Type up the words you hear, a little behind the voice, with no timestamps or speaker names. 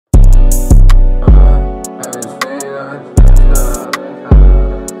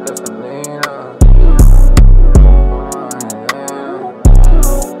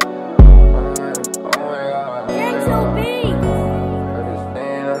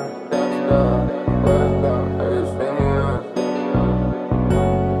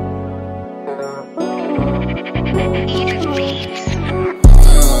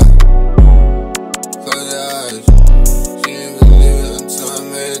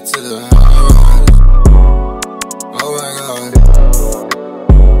to the high-rise. Oh my God,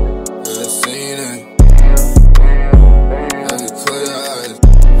 never seen it. Have you close your eyes?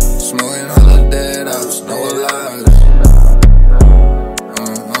 Smoking all the dead ops, no lies.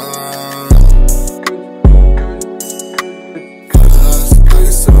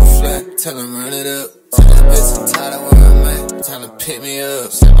 Pockets to the flat, tell him run it up. Tell that bitch I'm tired of where I'm at, time to pick me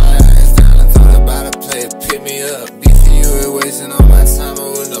up. Set my ass down and thought about a play to pick me up. Beefing you and wasting all my time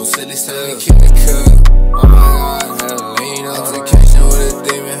with no silly stuff. Keep the cup, oh my God, had to lean on vacation with a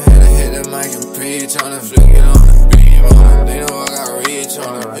demon. Had to hit the mic and preach on it, flick it on the beam on it. They know I got reach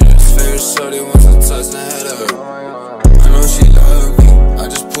on it. His favorite shorty wants to touch the head of her. I know she love me, I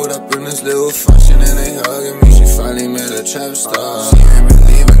just pulled up in this little function and they hugging me. She finally met a trap star. She ain't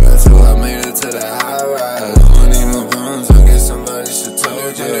believing until I made it to the high-rise. I don't need no pounds, I guess somebody should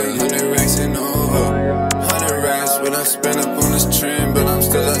told you. 100 racks and over, 100 racks when I spent up on this trend, but I'm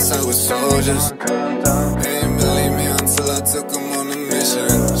still outside with soldiers. They didn't believe me until I took them on a mission.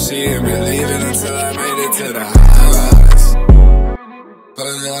 She didn't believe it until I made it to the high-rise.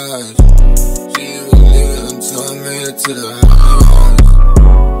 Apologize. She didn't believe it until I made it to the high-rise.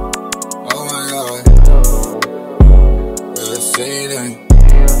 Oh my God, never seen it.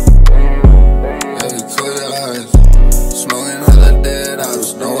 Have you close your eyes? Smoking all the dead ops,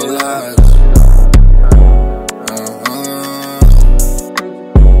 no lies.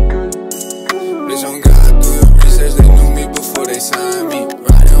 Bitch on God, do the research, they knew me before they signed me.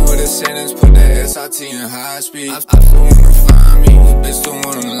 Riding with a sentence, put that SRT in high speed. I still wanna find me, this bitch still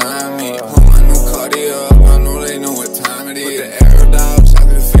wanna line me. Put my new Cartier up, I know they know what time it is. With the arrow dog,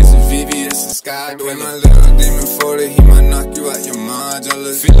 chocolate face of VVS and Sky. With my little demon 40, he might knock you out your mind.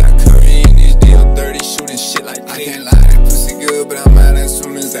 Feel like Curry in these DL30, shooting shit like I can't lie, that pussy good, but I'm out as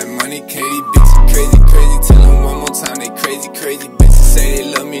soon as that money. Katie bitches crazy, crazy. Tell them one more time, they crazy, crazy. Bitches say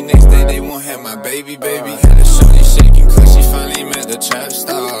they love me, next day they won't have my baby, baby. Had a shorty shaking cause she finally met the trap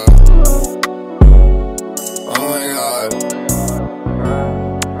star. Oh my God.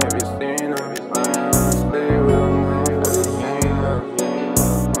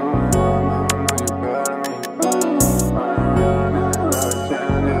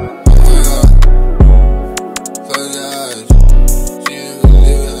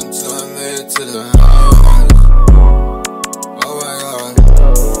 To the high-rise. Oh my God,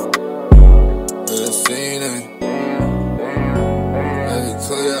 never seen it. Have you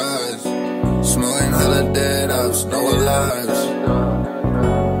close your eyes? Smoking hella dead ops, no lies.